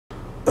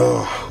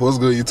What's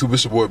good, YouTube?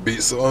 It's your boy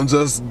Beat. So I'm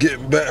just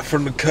getting back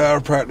from the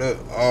chiropractor.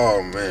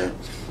 Oh man,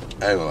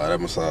 I ain't gonna lie, that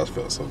massage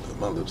felt so good.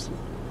 My lips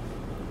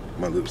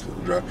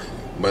look dry.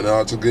 But now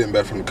I'm just getting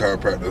back from the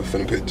chiropractor.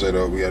 Finna pick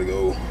Jada up. We gotta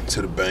go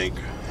to the bank,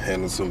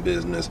 handle some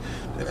business.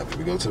 Then after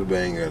we go to the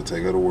bank, I gotta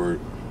take her to work.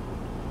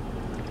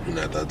 And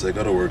after I take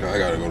her to work, I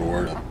gotta go to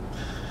work.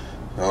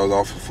 I was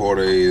off for 4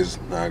 days.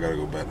 Now I gotta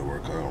go back to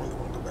work. I don't really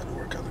want to go back to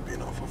work after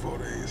being off for 4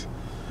 days.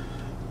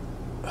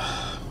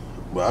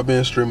 But I've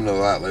been streaming a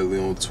lot lately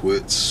on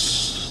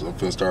Twitch. I'm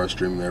finna start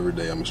streaming every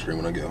day. I'm gonna stream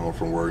when I get home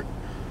from work.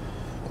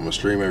 I'm gonna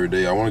stream every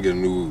day. I wanna get a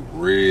new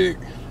rig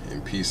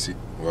and PC.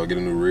 Well, get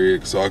a new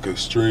rig so I could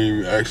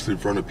stream actually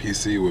from the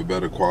PC with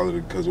better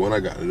quality. Cause when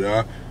I got it,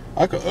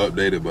 I could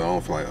update it, but I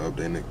don't feel like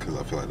updating it cause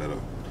I feel like that'll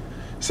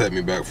set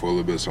me back for a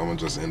little bit. So I'm gonna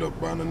just end up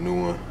buying a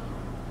new one.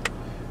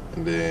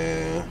 And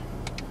then,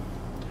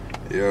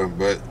 yeah,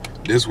 but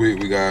this week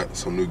we got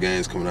some new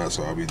games coming out,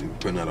 so I'll be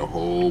putting out a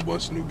whole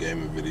bunch of new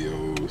gaming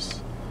videos.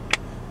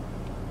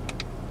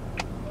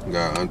 We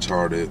got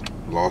Uncharted,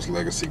 Lost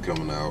Legacy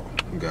coming out.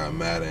 We got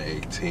Madden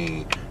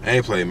 18. I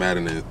ain't played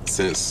Madden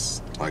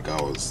since like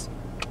I was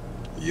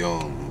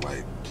young,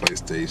 like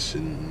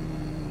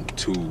PlayStation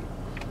 2.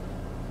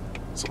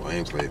 So I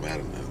ain't played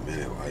Madden in a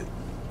minute, like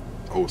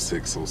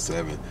 06,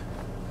 07.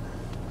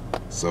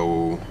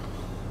 So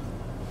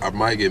I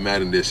might get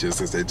Madden this year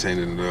since they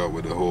changing it up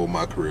with the whole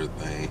My Career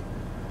thing.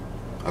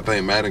 I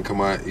think Madden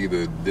come out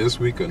either this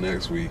week or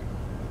next week.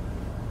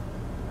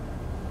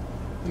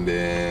 And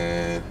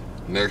then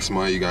next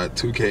month you got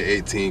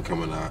 2K18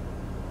 coming out.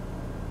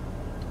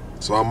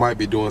 So I might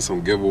be doing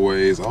some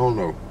giveaways. I don't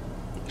know.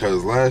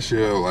 Because last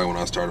year, like when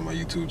I started my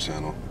YouTube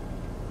channel,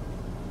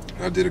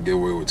 I did a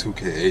giveaway with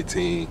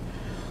 2K18.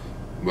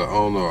 But I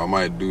don't know, I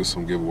might do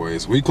some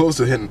giveaways. We close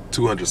to hitting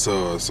 200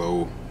 subs,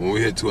 so when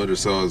we hit 200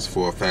 subs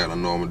for a fact, I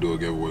know I'm gonna do a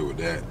giveaway with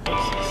that.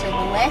 So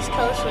the West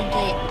Coast will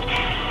get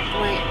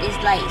where it's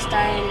like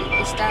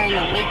starting to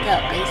wake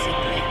up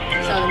basically.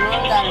 So the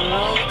moon gotta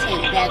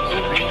rotate back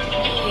over here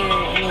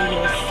and then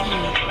you'll see.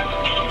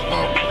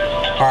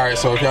 Alright,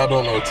 so if y'all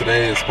don't know,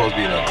 today is supposed to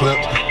be an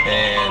eclipse,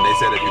 and they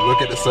said if you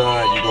look at the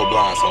sun, you go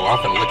blind. So I'm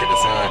finna look at the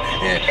sun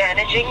and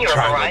managing your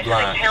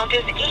Verizon account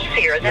is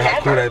easier than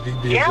ever.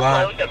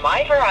 Download the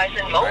My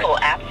Verizon mobile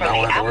app from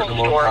the Apple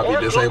Store or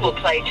Google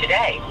Play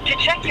today to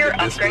check your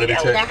upgrade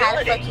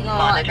eligibility,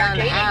 monitor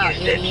data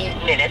usage,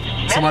 minutes,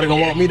 somebody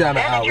gonna walk me down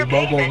the aisle. We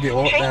both gonna get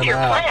walked down the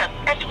aisle.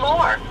 And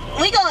more.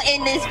 We gonna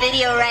end this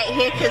video right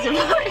here because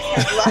Morris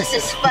has lost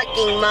his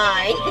fucking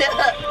mind.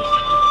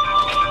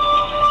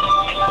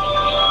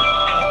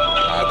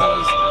 I thought it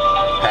was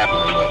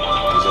happening, but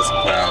it was just a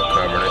cloud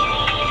covering it.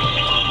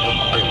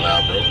 Pretty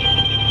loud, bro.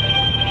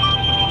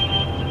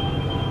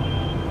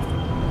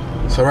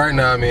 So right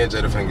now, me and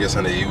Jada finna get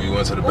something to eat. We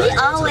went to the bank, to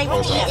the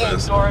post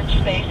office.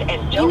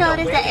 You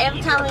notice that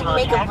every time we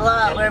make a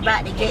vlog, we're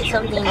about to get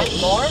something to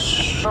eat.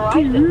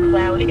 Verizon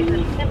Cloud is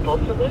a simple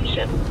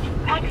solution.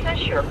 Access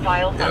your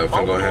files on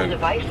multiple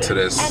devices to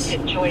this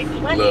and enjoy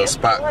little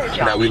spot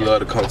that we love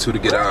to come to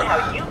get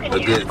a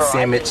good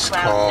sandwich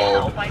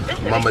called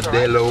Mama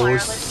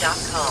Delos.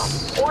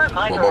 Well,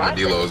 Mama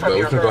Delos, but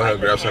we can go ahead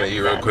and grab something to eat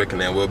real quick,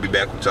 and then we'll be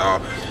back with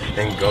y'all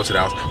and go to the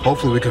house.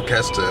 Hopefully we could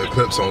catch the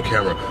eclipse on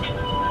camera.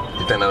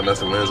 You think that'll mess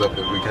the lens up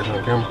if we catch it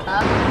on camera?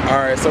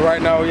 Alright, so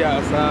right now we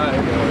outside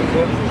and the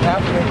eclipse is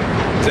happening.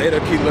 Jada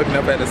keep looking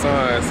up at the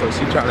sun, so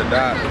she trying to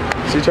die.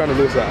 She trying to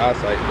lose her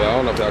eyesight, but I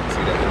don't know if y'all can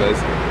see that, but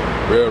it's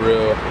real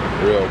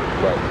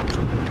bright.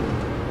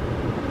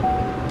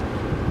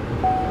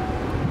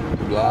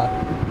 You blind?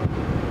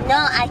 No,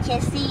 I can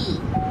see.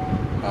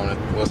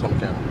 What's on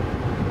camera?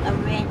 A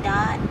red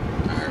dot.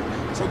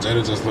 Alright, so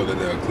Jada just looked at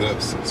the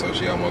eclipse, so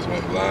she almost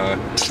went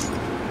blind.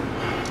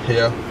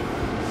 Yeah.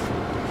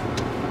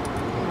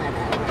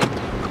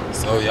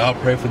 So y'all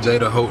pray for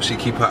Jada. Hope she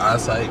keep her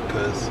eyesight,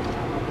 cause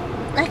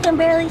I can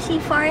barely see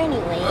far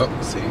anyway. Oh,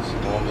 see, she's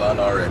going blind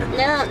already.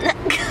 No,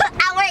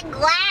 I wear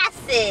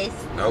glasses.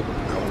 Nope, I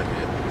want to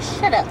hear it.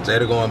 Shut up.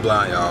 Jada going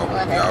blind, y'all.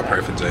 Y'all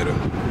pray for Jada.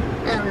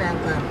 I'm not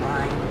going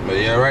blind. But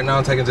yeah, right now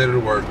I'm taking Jada to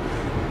work.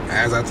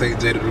 As I take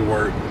Jada to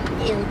work,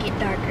 it'll get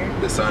darker.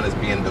 The sun is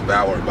being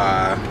devoured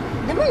by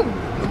the moon.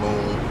 The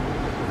moon.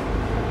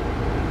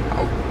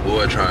 I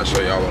would try and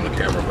show y'all on the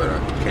camera, but I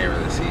can't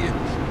really see it.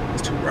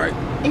 It's too bright.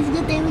 It's a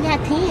good thing we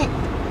got tent.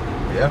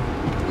 Yeah,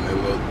 it a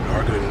little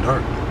darker than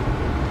dark.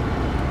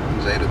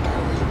 Jada thought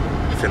it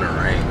was finna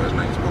rain, but it's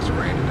not supposed to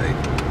rain today.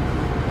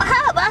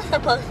 How am I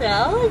supposed to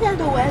know? We got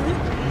the weather.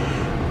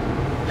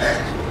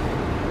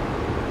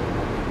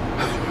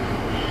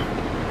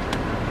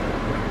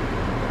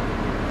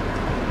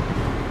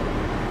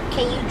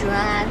 Can you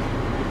drive?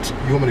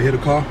 You want me to hit a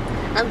car?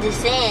 I'm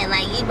just saying,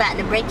 like, you about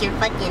to break your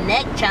fucking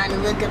neck trying to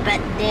look up at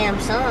the damn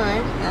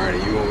sun.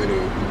 Alright, you want me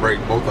to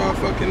break both our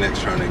fucking necks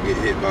trying to get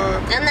hit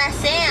by... I'm not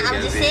saying,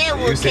 I'm just saying,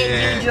 well,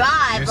 can you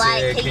drive?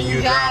 Like, can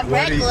you drive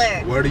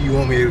regular? Where do you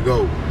want me to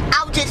go?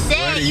 Out Just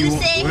said you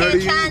said here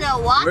trying to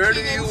watch Where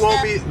do you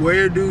want me?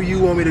 Where do you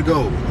want me to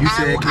go? You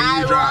said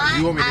can you drive?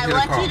 You want me to hit a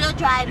car? I want you to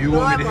drive. You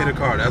want me to hit a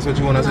car? That's what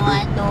you want us to do.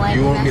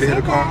 You want me to hit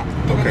a car?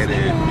 Okay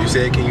then. You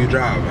said can you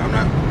drive? I'm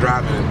not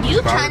driving.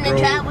 You trying to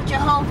drive with your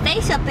whole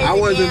face up in the I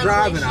wasn't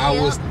driving. I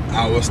was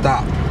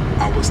stop.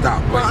 I would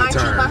stop. Well, aren't you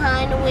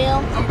behind the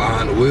wheel? I'm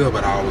behind the wheel,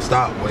 but I would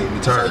stop waiting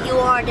to turn. So you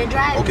are the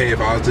driver. Okay,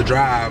 if I was to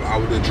drive, I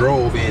would have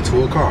drove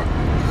into a car.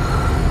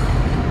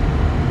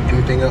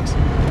 Anything else?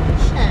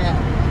 Shut up.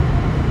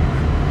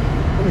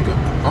 Let me go.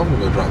 I'm gonna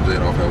go drop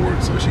Jada off at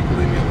work so she can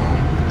leave me alone.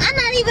 I'm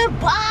not even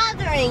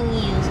bothering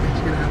you.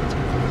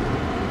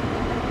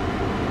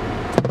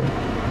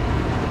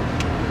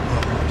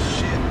 Oh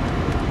shit.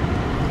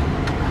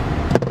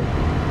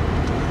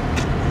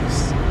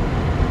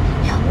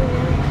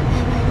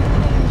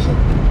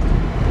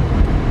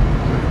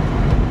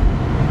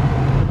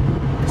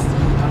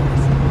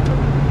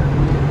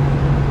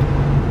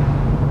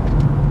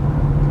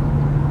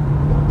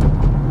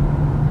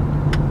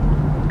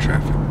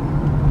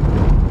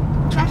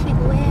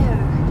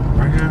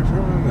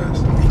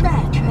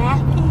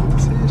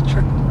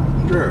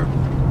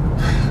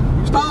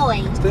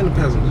 Stay in the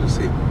passenger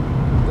seat.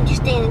 Would you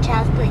stay in the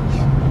child's place?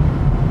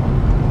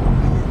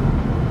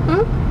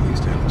 Hmm? You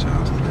stay in the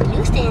child's place.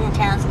 You stay in the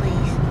child's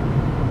place.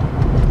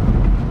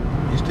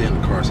 You stay in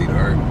the car seat,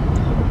 alright?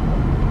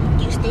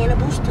 You stay in the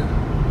booster.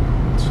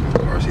 The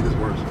car seat is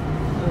worse.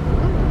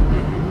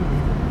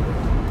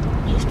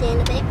 You stay in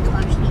the baby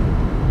car seat.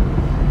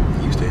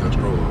 You stay in the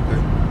stroller,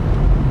 okay?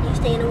 You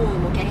stay in the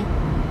womb, okay?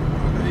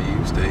 Okay,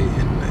 you stay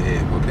in the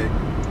egg, okay?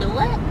 The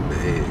what? The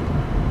egg.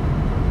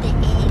 The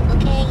egg,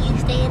 okay? You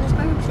stay in the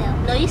sperm cell.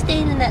 No, you stay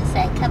in the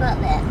nutsack. How about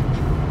that?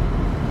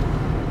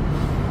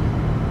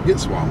 Get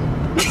swallowed.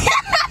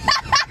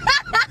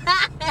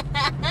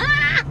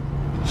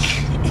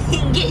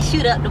 Get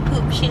shoot up the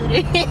poop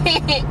shooter.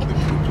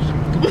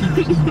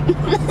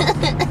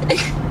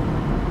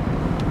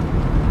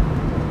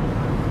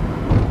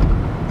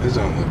 This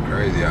don't look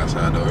crazy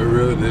outside though. It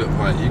really did,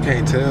 like you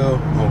can't tell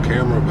on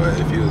camera, but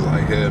if you was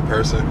like here in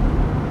person,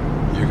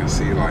 you can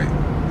see like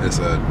it's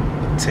a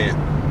tent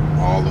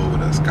all over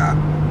the sky.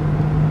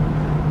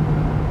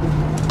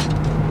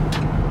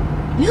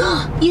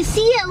 You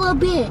see it a little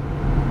bit.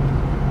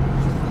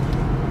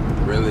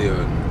 Really, or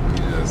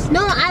you just?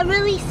 No, I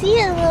really see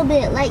it a little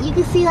bit. Like you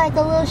can see like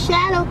a little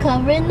shadow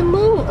covering the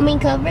moon. I mean,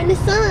 covering the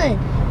sun.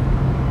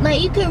 Like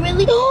you can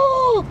really.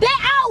 Oh,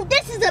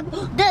 this is a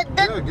Yeah,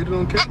 get it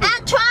on camera.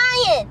 I'm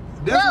trying.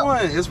 This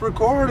one, it's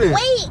recording.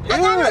 Wait,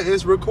 yeah,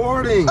 it's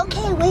recording.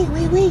 Okay, wait.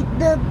 Wait.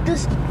 You're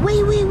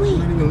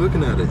not even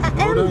looking at it.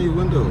 Roll down your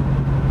window.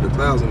 The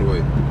clouds in the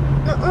way.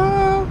 I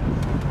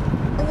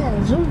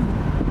gotta zoom.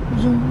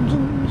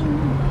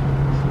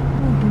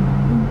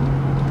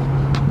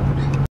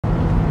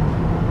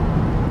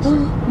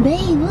 Oh,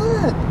 babe,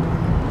 look.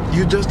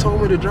 You just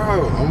told me to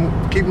drive. I'm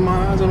keeping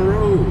my eyes on the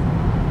road.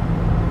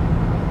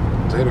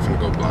 Jada finna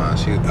go blind.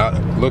 She's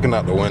looking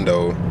out the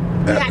window.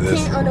 You got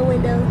tint on the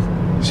windows.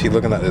 She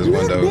looking at this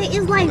window.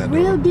 It's like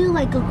real deal,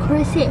 like a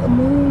crescent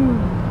moon.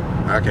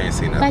 I can't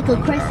see nothing. Like a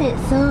crescent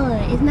sun.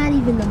 It's not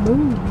even the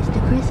moon. It's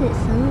the crescent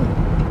sun.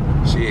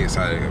 She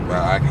excited, but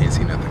I can't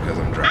see nothing because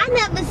I'm driving. I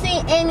never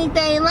seen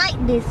anything like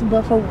this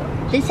before.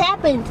 This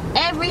happens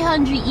every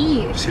 100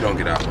 years. She don't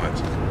get out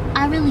much.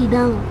 I really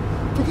don't.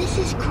 But this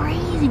is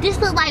crazy. This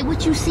look like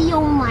what you see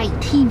on like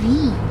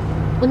TV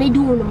when they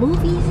do on the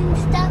movies and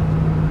stuff.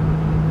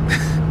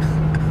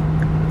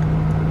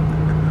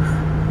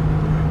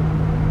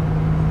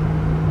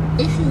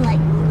 This is like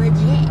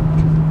legit.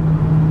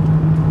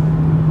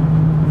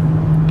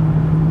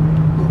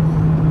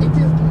 It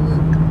just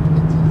look.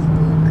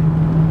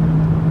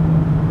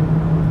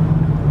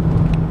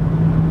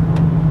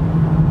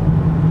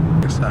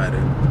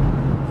 Excited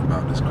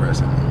about this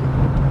crescent moon.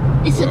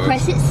 It's a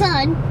crescent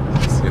sun.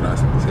 See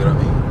what I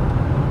mean?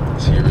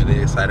 She really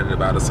excited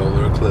about a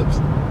solar eclipse.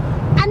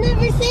 I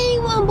never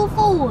seen one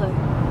before.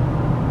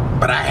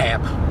 But I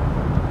have.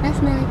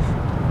 That's nice.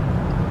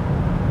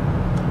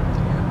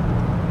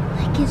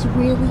 Like it's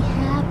really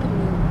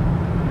happening.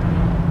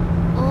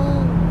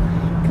 Oh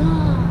my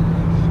gosh.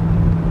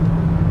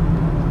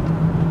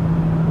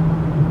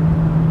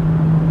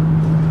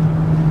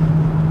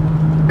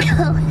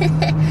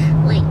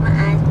 Wait, my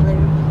eyes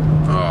blurry.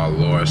 Oh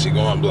Lord, she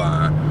going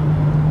blind.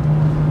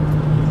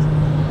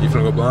 You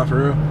finna go blind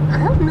for real? I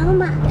don't know,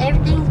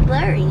 everything's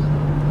blurry.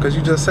 Cause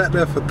you just sat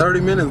there for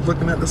 30 minutes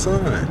looking at the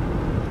sun.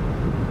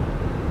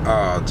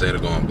 Oh, Jada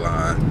going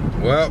blind.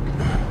 Well,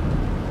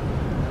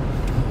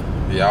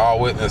 y'all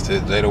witnessed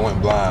it. Jada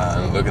went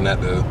blind looking at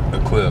the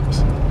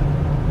eclipse.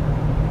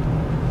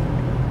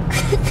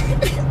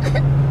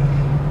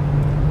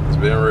 It's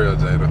been real,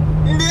 Jada.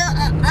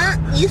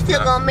 You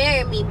still gonna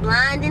marry me,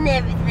 blind and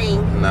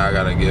everything. Now I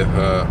gotta give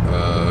her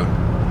a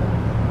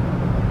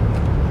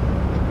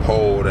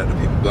pole that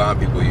the blind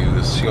people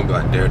use. She gonna be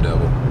like Daredevil.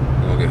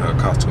 We're gonna get her a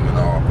costume and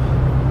all.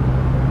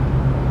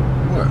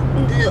 What?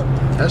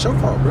 That's your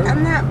fault, bro.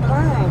 I'm not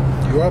blind.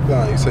 You are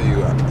blind. You say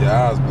your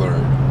eyes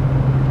blurred.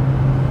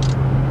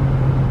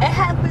 It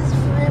happens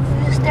whenever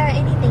you start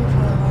anything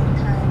for a long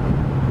time.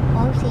 Oh,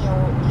 I'm seeing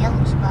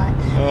yellow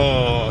spots.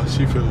 Oh,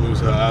 she finna lose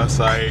her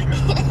eyesight.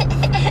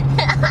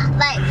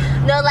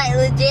 like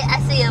legit, I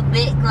see a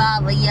big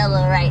glob of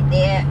yellow right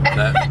there.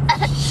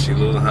 She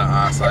losing her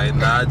eyesight.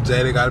 Now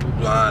Jada gotta be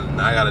blind.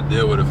 Now I gotta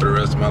deal with it for the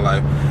rest of my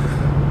life.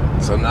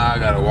 So now I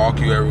gotta walk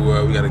you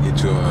everywhere. We gotta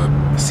get you a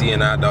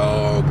CNI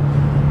dog.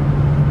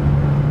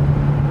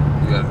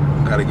 We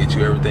gotta get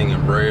you everything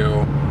in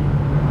Braille.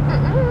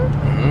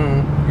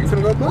 You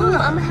finna go blind?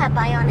 I'm gonna have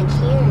bionic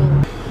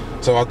hearing.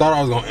 So I thought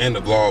I was gonna end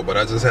the vlog, but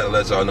I just had to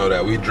let y'all know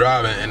that we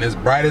driving and it's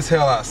bright as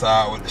hell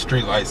outside with the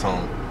street lights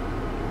on.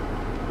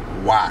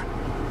 Why?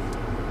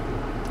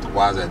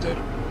 Why is that, Jada?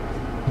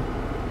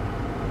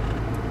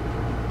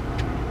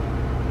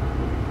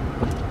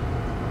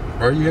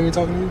 Bro, you hear me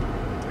talking to you?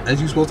 Ain't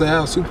you supposed to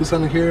have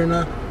supersonic hearing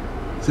now?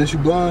 Since you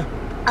blind?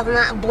 I'm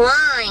not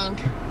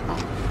blind.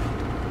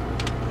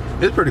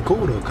 It's pretty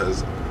cool though,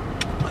 cause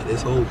like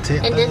this whole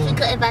tent. And just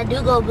because if I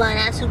do go blind,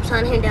 I have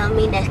supersonic hearing, don't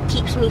mean that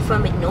keeps me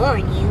from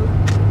ignoring you.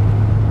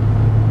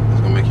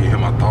 It's gonna make you hear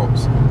my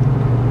thoughts.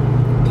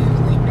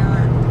 Definitely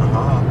not.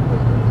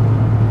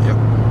 Yep.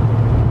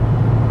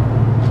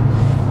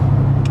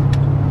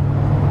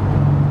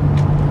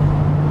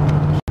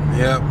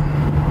 Yep.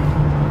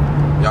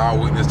 Y'all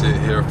witnessed it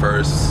here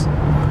first.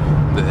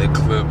 The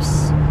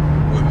eclipse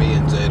with me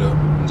and Jada.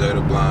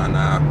 Jada blind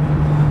now.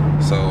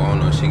 So I don't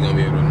know if she gonna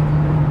be able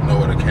to know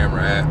where the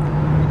camera at.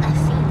 I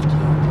see the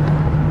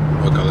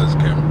camera. What color is the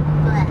camera?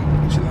 Black.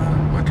 She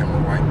lying. My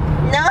camera white.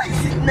 No,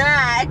 it's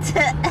not.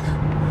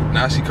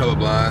 Now she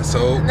colorblind.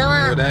 So with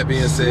that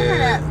being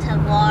said, shut up,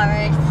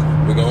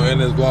 Tavares. we're gonna end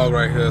this vlog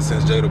right here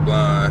since Jada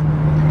blind.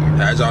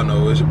 As y'all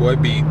know, it's your boy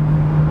B.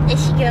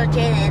 It's your girl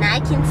Jada, and I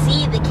can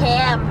see the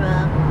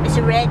camera. It's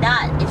a red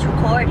dot. It's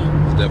recording.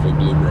 It's definitely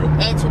blue, bro.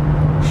 It's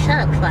shut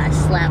up before I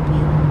slap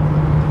you.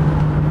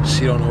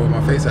 She don't know where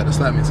my face had to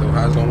slap me, so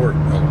how's it gonna work?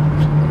 Oh,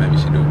 maybe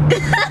she do.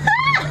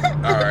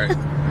 All right.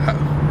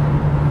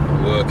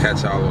 We'll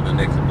catch y'all on the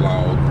next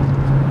vlog.